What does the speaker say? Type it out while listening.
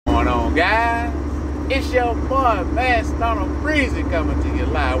on, guys? It's your boy, Master Breezy, coming to you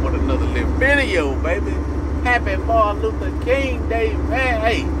live with another little video, baby. Happy Martin Luther King Day, man.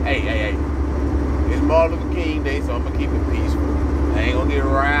 Hey. It's Martin Luther King Day, so I'm going to keep it peaceful. I ain't going to get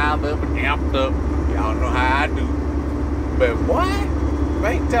riled up and amped up. Y'all know how I do. But, boy,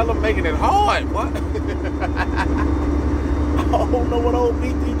 ain't tell them making it hard, what? I don't know what old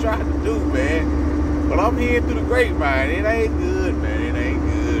BT trying to do, man. But I'm hearing through the grapevine. It ain't good, man. It ain't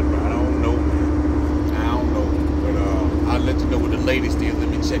good, bro. I don't know, man. I don't know. But I'll let you know what the latest is. Let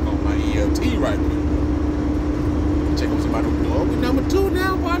me check on my ELT right quick. Check on somebody. Oh, we number 2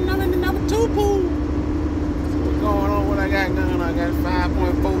 now, boy. I'm in the number 2 pool. So what's going on? What I got done? I got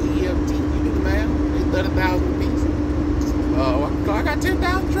 5.4 ELT. You do the math. It's 30,000 pieces. I got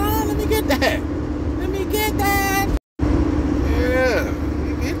 10,000 drawn. Let me get that. Let me get that. Yeah, let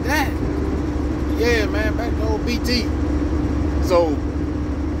me get that. Yeah, man, back to old BT. So,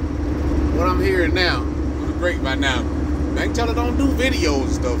 what I'm hearing now, through the grapevine now, Bank Teller don't do videos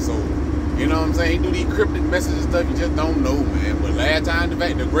and stuff, so, you know what I'm saying? He do these cryptic messages and stuff, you just don't know, man. But last time,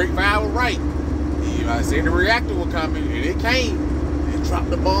 the grapevine was right. I said the reactor was coming, and it came. It dropped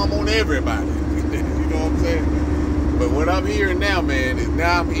the bomb on everybody. You know what I'm saying? But what I'm hearing now, man, is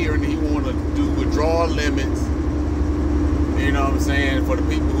now I'm hearing he want to do withdrawal limits, you know what I'm saying, for the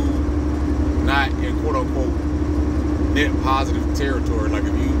people who not in quote-unquote net positive territory. Like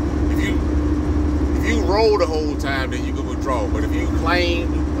if you roll the whole time, then you can withdraw. But if you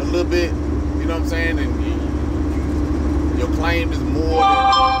claim a little bit, you know what I'm saying, and your claim is more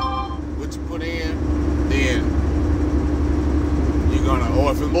than what you put in, then you're gonna,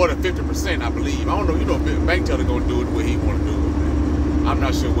 or if it's more than 50%, I believe. I don't know, you know, Bank Teller gonna do it the way he wanna do it, man. I'm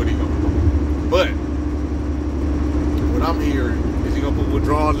not sure what he gonna do. But what I'm hearing is he gonna put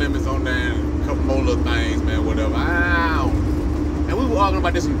withdrawal limits on there and a couple more little things, man, whatever. And we were arguing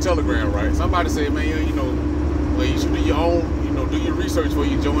about this in the Telegram, right? Somebody said, man, you know, well, you should do your own, you know, do your research before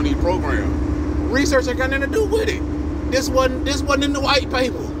you join these programs. Research ain't got nothing to do with it. This wasn't in the white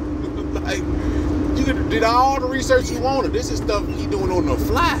paper. Like, you could did all the research you wanted. This is stuff he doing on the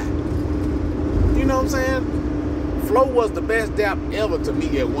fly. You know what I'm saying? Flow was the best dap ever to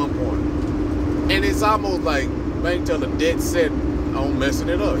me at one point. And it's almost like Bank Teller dead set on messing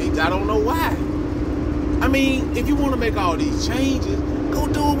it up. I don't know why. I mean, if you want to make all these changes, go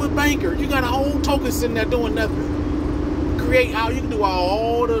do it with Banker. You got a whole token sitting there doing nothing. Create all, you can do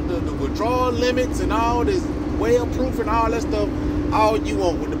all the withdrawal limits and all this whale proof and all that stuff. All you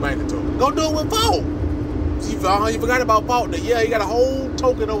want with the Banker token. Go do it with Vault. You forgot about Vault. Yeah, you got a whole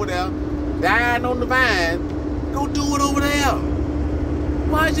token over there, dying on the vine. Go do it over there.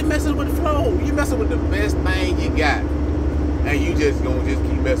 Why is you messing with the flow? You messing with the best thing you got, and you just gonna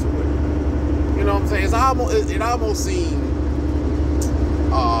keep messing with it. You know what I'm saying? It almost seemed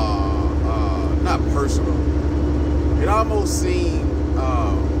not personal. It almost seemed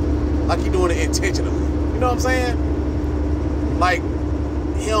like you're doing it intentionally. You know what I'm saying? Like,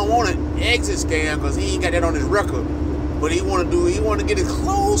 he don't want an exit scam because he ain't got that on his record. But he want to get as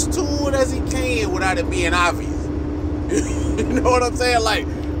close to it as he can without it being obvious. You know what I'm saying? Like,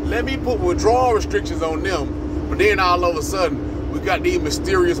 let me put withdrawal restrictions on them, but then all of a sudden, we got these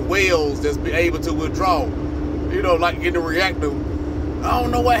mysterious whales that's be able to withdraw. You know, like in the reactor. I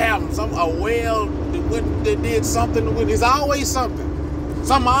don't know what happened. A whale that did something. It's always something.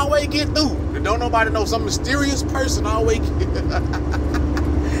 Something always get through. Don't nobody know. Some mysterious person always get.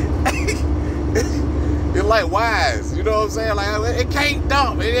 It's like Wise. You know what I'm saying? Like, it can't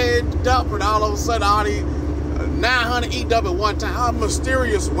dump. It ain't dumping. All of a sudden, all these 900 eat up at one time. Oh,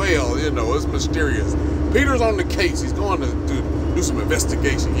 mysterious whale. You know, it's mysterious. Peter's on the case. He's going to do some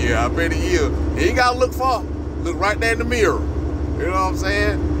investigation. Yeah, I bet he is. He ain't got to look far. Look right there in the mirror. You know what I'm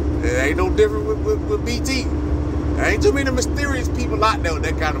saying? It ain't no different with BT. There ain't too many mysterious people out there with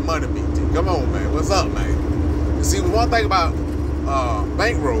that kind of money, BT. Come on, man. What's up, man? And see, one thing about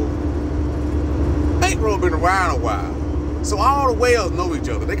Bankroll been around a while. So all the whales know each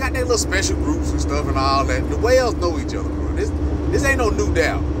other. They got their little special groups and stuff and all that. The whales know each other, bro. This ain't no new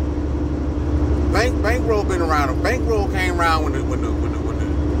doubt. Bankroll been around. Bankroll came around when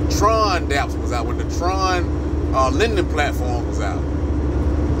the Tron dApps was out, when the Tron lending platform was out.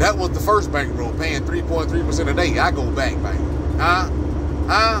 That was the first Bankroll, paying 3.3% a day. I go back. Huh?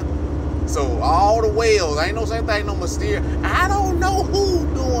 So all the whales, ain't no same thing, no mysterious. I don't know who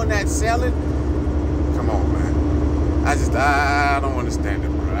doing that selling. Come on, man. I don't understand it,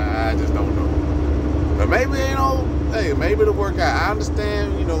 bro. I just don't know. But maybe, you know, hey, maybe it'll work out. I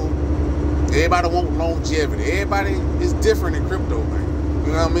understand, you know, everybody want longevity. Everybody is different in crypto, man.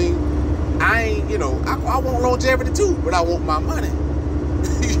 You know what I mean? I ain't, you know, I want longevity too, but I want my money.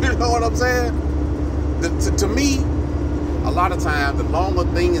 You know know what I'm saying? To me, a lot of times, the longer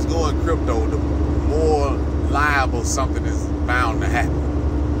things go in crypto, the more liable something is bound to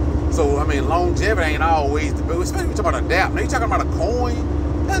happen. So, I mean, longevity ain't always the best, especially when you talk about adapt. Now, you talking about a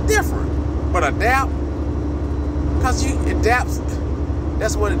coin, that's different. But adapt, because you adapts,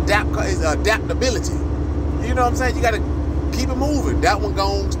 that's what adapt is, adaptability. You know what I'm saying? You got to keep it moving. That one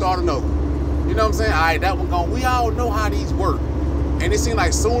gone, start another. You know what I'm saying? All right, that one gone. We all know how these work. And it seems like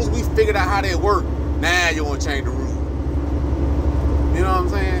as soon as we figured out how they work, now you want to change the rule. You know what I'm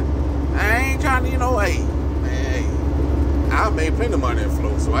saying? I ain't trying to, you know, hey, man, hey, I made plenty of money in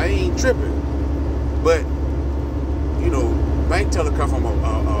flow, so I ain't tripping. But, you know, bank teller come from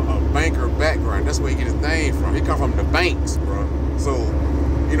a banker background. That's where he get his name from. He come from the banks, bro. So,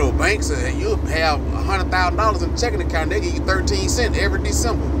 you know, banks, you have $100,000 in a checking account, they give you 13 cents every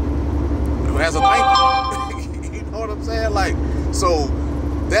December. As a banker. You know what I'm saying? Like, so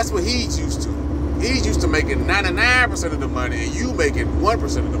that's what he's used to. He's used to making 99% of the money and you making 1%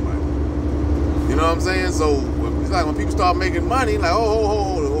 of the money. You know what I'm saying? So it's like when people start making money, like,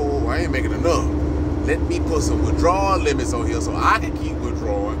 oh, I ain't making enough. Let me put some withdrawal limits on here so I can keep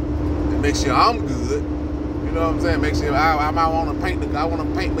withdrawing and make sure I'm good. You know what I'm saying? Make sure I might want to paint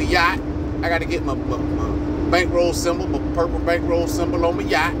my yacht. I got to get my bankroll symbol, my purple bankroll symbol on my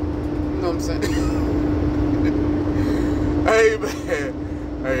yacht. You know what I'm saying? Hey,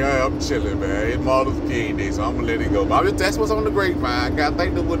 man. Hey, I'm chilling, man. It's Martin Luther King Day, so I'm going to let it go. But that's what's on the grapevine. I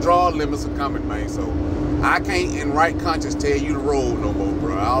think the withdrawal limits are coming, man. So I can't, in right conscience, tell you to roll no more,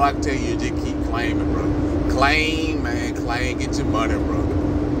 bro. All I can tell you is just keep claiming, bro. Claim, man. Claim. Get your money, bro.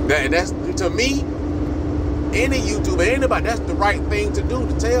 That's, to me, any YouTuber, anybody, that's the right thing to do,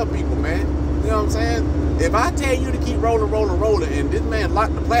 to tell people, man. You know what I'm saying? If I tell you to keep rolling, and this man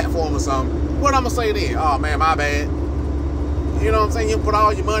locked the platform or something, what I'm going to say then? Oh, man, my bad. You know what I'm saying? You put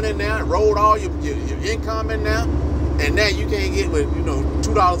all your money in there, rolled all your income in there, and now you can't get, with, you know,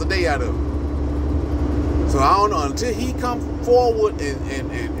 $2 a day out of it. So I don't know, until he come forward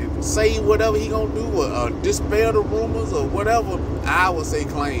and say whatever he gonna do, or dispel the rumors or whatever, I would say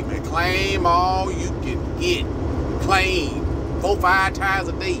claim, man. Claim all you can get. Claim 4-5 times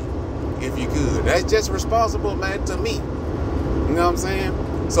a day if you could. That's just responsible, man, to me. You know what I'm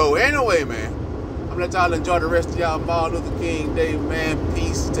saying? So anyway, man, I'm gonna let y'all enjoy the rest of y'all Martin Luther King Day, man.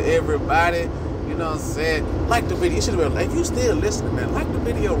 Peace to everybody. You know what I'm saying? Like the video. You should have been, if you still listening, man, like the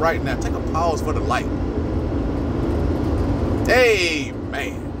video right now. Take a pause for the like. Hey,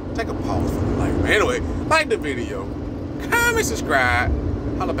 man. Take a pause for the like, man. Anyway, like the video. Comment, subscribe.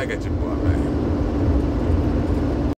 Holla back at your boy, man.